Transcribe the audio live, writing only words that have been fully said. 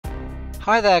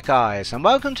Hi there guys, and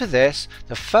welcome to this,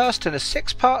 the first in a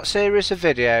 6-part series of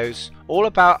videos all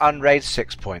about Unraid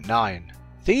 6.9.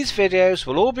 These videos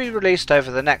will all be released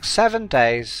over the next 7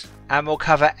 days and will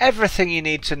cover everything you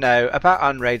need to know about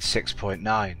Unraid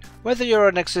 6.9. Whether you're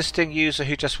an existing user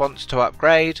who just wants to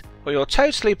upgrade, or you're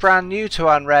totally brand new to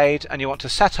Unraid and you want to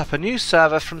set up a new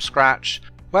server from scratch,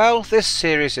 well, this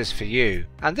series is for you.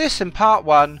 And this, in part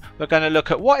 1, we're going to look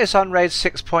at what is Unraid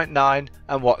 6.9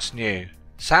 and what's new.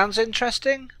 Sounds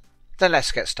interesting? Then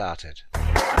let's get started.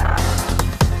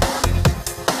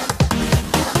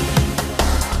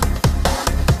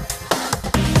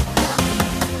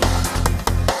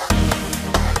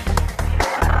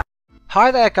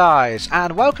 Hi there guys,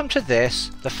 and welcome to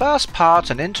this, the first part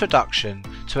and introduction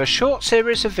to a short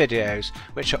series of videos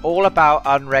which are all about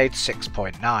Unraid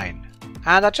 6.9.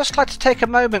 And I'd just like to take a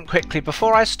moment quickly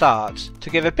before I start to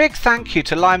give a big thank you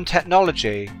to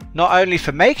Limetechnology, not only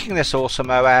for making this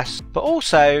awesome OS, but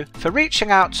also for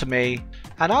reaching out to me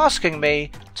and asking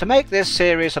me to make this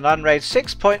series on Unraid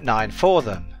 6.9 for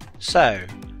them. So,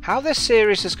 how this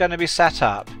series is going to be set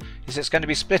up is it's going to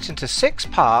be split into 6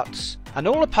 parts, and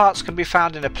all the parts can be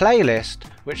found in a playlist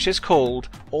which is called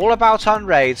All About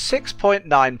Unraid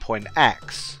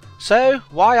 6.9.x. So,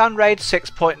 why Unraid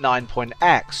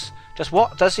 6.9.x? Just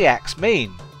what does the X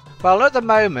mean? Well, at the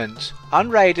moment,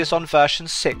 Unraid is on version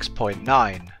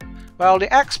 6.9. Well,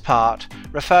 the X part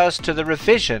refers to the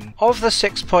revision of the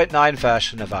 6.9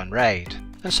 version of Unraid.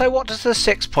 And so what does the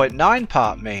 6.9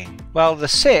 part mean? Well, the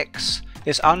 6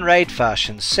 is Unraid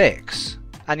version 6.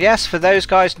 And yes, for those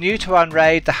guys new to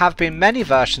Unraid, there have been many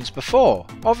versions before.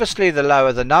 Obviously, the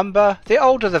lower the number, the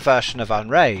older the version of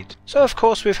Unraid. So of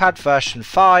course we've had version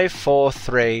 5, 4,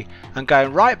 3, and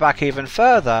going right back even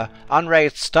further,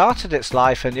 Unraid started its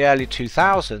life in the early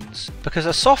 2000s because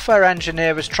a software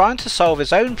engineer was trying to solve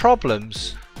his own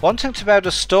problems, wanting to be able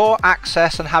to store,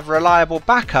 access and have reliable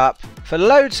backup for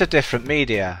loads of different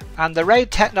media. And the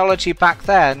RAID technology back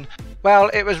then,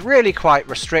 well, it was really quite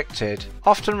restricted,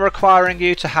 often requiring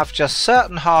you to have just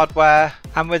certain hardware,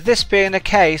 and with this being the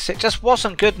case, it just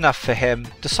wasn't good enough for him,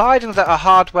 deciding that a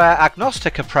hardware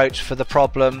agnostic approach for the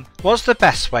problem was the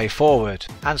best way forward.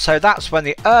 And so that's when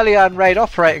the early Unraid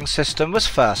operating system was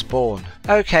first born.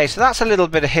 Okay, so that's a little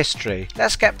bit of history.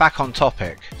 Let's get back on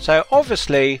topic. So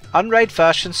obviously, Unraid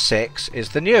version 6 is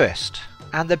the newest,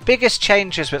 and the biggest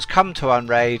changes which come to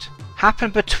Unraid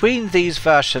happen between these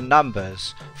version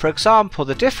numbers. For example,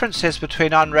 the differences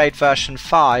between Unraid version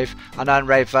 5 and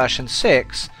Unraid version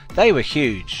 6, they were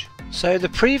huge. So the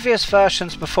previous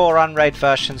versions before Unraid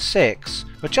version 6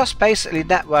 were just basically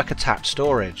network attached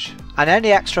storage, and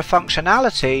any extra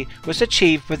functionality was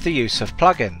achieved with the use of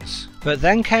plugins. But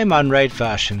then came Unraid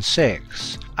version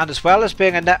 6, and as well as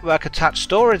being a network attached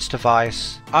storage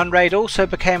device, Unraid also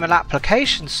became an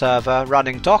application server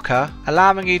running Docker,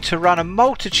 allowing you to run a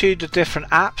multitude of different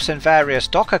apps in various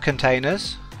Docker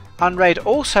containers. Unraid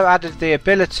also added the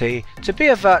ability to be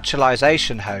a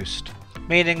virtualization host,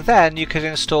 meaning then you could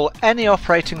install any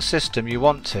operating system you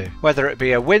want to. Whether it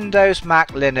be a Windows,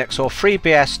 Mac, Linux or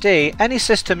FreeBSD, any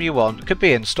system you want could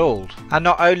be installed. And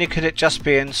not only could it just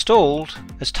be installed,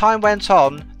 as time went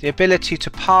on, the ability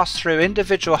to pass through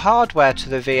individual hardware to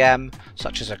the VM,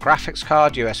 such as a graphics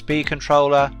card, USB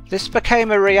controller, this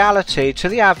became a reality to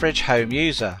the average home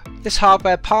user. This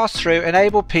hardware pass-through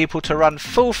enabled people to run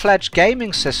full-fledged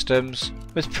gaming systems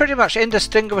with pretty much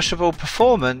indistinguishable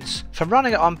performance from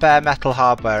running it on bare metal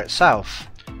hardware itself.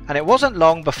 And it wasn't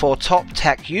long before top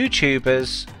tech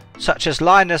YouTubers, such as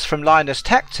Linus from Linus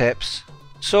Tech Tips,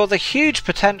 saw the huge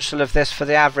potential of this for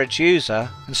the average user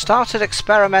and started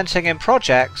experimenting in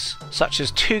projects such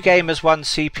as 2 gamers 1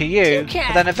 CPU,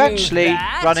 and then eventually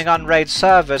running Unraid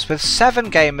servers with 7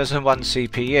 gamers and 1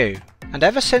 CPU. And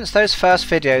ever since those first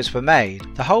videos were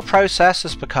made, the whole process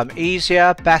has become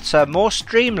easier, better, more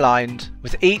streamlined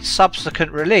with each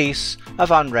subsequent release of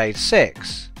Unraid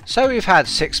 6. So we've had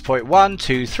 6.1,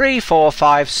 2, 3, 4,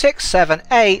 5, 6, 7,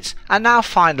 8 and now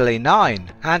finally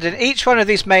 9. And in each one of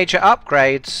these major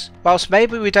upgrades, whilst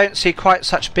maybe we don't see quite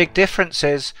such big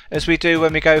differences as we do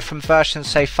when we go from version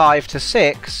say 5 to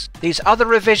 6, these other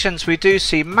revisions we do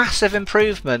see massive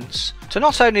improvements to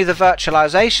not only the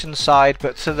virtualization side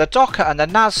but to the Docker and the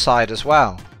NAS side as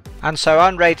well. And so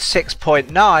Unraid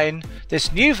 6.9,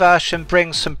 this new version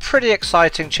brings some pretty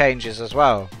exciting changes as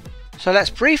well. So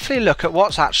let's briefly look at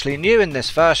what's actually new in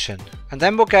this version, and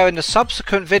then we'll go into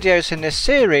subsequent videos in this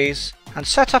series and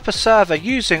set up a server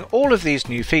using all of these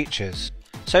new features.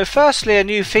 So firstly, a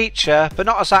new feature, but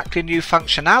not exactly new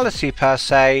functionality per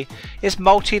se, is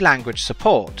multi-language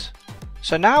support.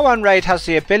 So now Unraid has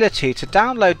the ability to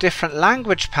download different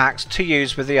language packs to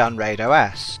use with the Unraid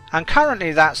OS. And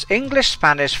currently that's English,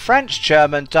 Spanish, French,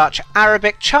 German, Dutch,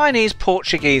 Arabic, Chinese,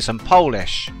 Portuguese and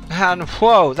Polish. And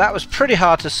whoa, that was pretty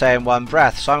hard to say in one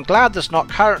breath, so I'm glad there's not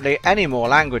currently any more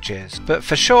languages. But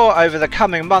for sure over the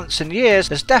coming months and years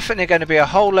there's definitely going to be a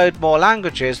whole load more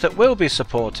languages that will be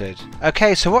supported.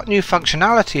 Okay, so what new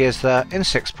functionality is there in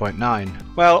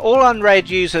 6.9? Well, all Unraid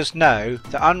users know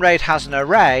that Unraid has an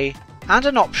array and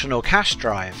an optional cache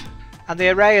drive. And the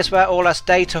array is where all us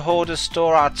data hoarders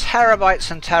store our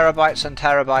terabytes and terabytes and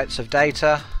terabytes of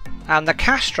data. And the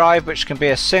cache drive, which can be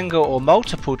a single or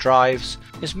multiple drives,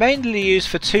 is mainly used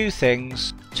for two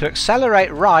things: to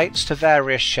accelerate writes to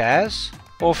various shares,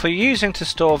 or for using to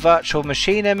store virtual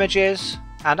machine images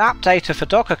and app data for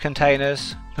Docker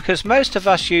containers, because most of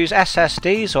us use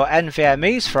SSDs or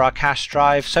NVMEs for our cache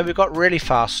drive, so we've got really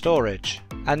fast storage.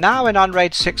 And now in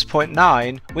Unraid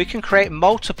 6.9 we can create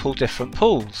multiple different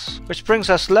pools, which brings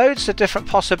us loads of different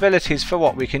possibilities for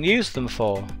what we can use them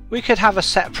for. We could have a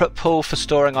separate pool for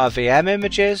storing our VM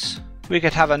images, we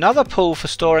could have another pool for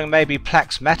storing maybe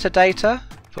Plex metadata,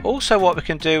 but also what we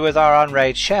can do with our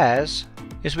Unraid shares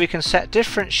is we can set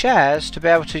different shares to be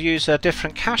able to use a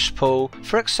different cache pool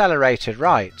for accelerated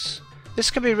writes.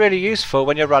 This can be really useful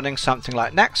when you're running something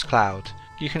like Nextcloud.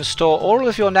 You can store all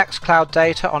of your Nextcloud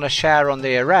data on a share on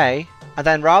the array, and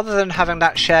then rather than having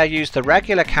that share use the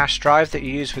regular cache drive that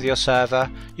you use with your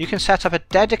server, you can set up a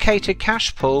dedicated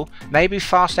cache pool, maybe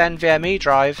fast NVMe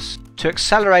drives, to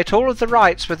accelerate all of the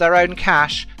writes with their own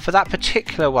cache for that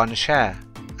particular one share.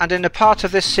 And in a part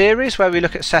of this series where we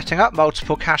look at setting up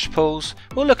multiple cache pools,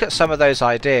 we'll look at some of those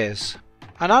ideas.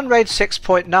 And Unraid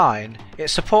 6.9, it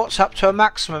supports up to a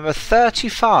maximum of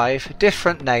 35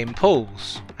 different name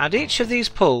pools, and each of these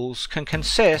pools can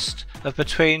consist of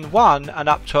between 1 and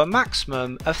up to a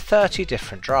maximum of 30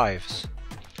 different drives.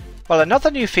 Well,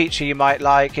 another new feature you might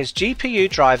like is GPU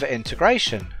driver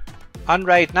integration.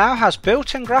 Unraid now has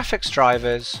built-in graphics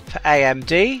drivers for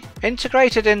AMD,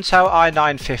 integrated Intel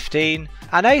i9-15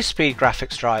 and A-Speed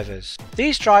graphics drivers.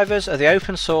 These drivers are the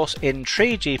open source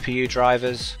in-tree GPU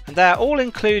drivers, and they are all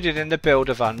included in the build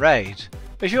of Unraid.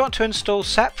 But if you want to install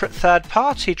separate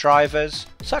third-party drivers,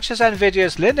 such as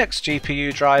Nvidia's Linux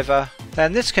GPU driver,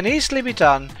 then this can easily be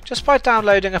done just by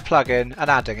downloading a plugin and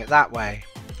adding it that way.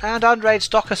 And Unraid's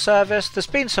Docker service, there's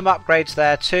been some upgrades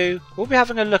there too. We'll be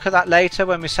having a look at that later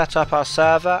when we set up our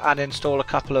server and install a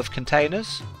couple of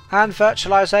containers. And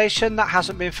virtualization, that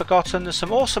hasn't been forgotten. There's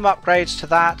some awesome upgrades to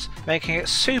that, making it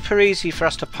super easy for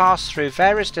us to pass through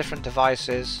various different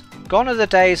devices. Gone are the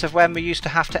days of when we used to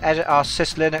have to edit our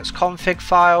syslinux config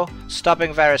file,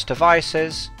 stubbing various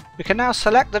devices. We can now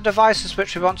select the devices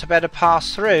which we want to be able to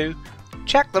pass through,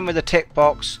 check them with a tick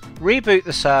box, reboot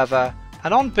the server,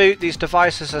 and on boot these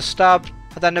devices are stubbed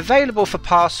and then available for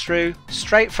pass-through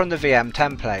straight from the VM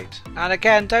template. And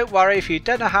again, don't worry if you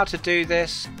don't know how to do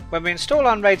this. When we install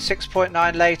Unraid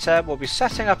 6.9 later, we'll be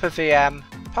setting up a VM,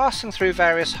 passing through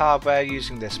various hardware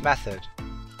using this method.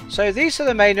 So these are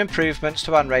the main improvements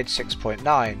to Unraid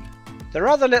 6.9. There are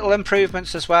other little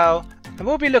improvements as well, and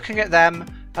we'll be looking at them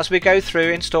as we go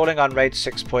through installing Unraid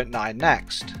 6.9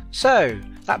 next. So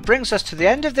that brings us to the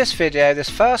end of this video, this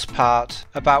first part,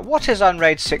 about what is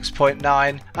Unraid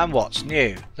 6.9 and what's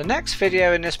new. The next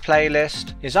video in this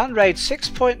playlist is Unraid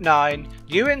 6.9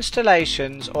 new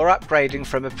installations or upgrading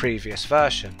from a previous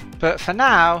version. But for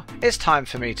now, it's time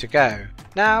for me to go.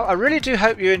 Now, I really do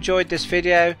hope you enjoyed this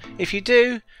video. If you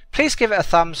do, please give it a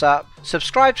thumbs up,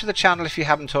 subscribe to the channel if you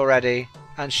haven't already,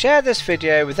 and share this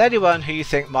video with anyone who you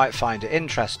think might find it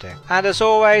interesting. And as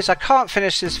always, I can't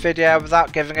finish this video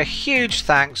without giving a huge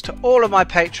thanks to all of my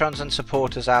patrons and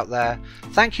supporters out there.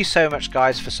 Thank you so much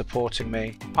guys for supporting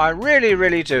me. I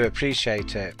really do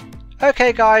appreciate it.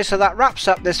 Okay guys, so that wraps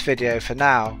up this video for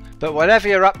now, but whatever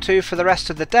you're up to for the rest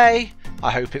of the day,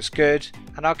 I hope it's good,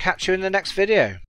 and I'll catch you in the next video.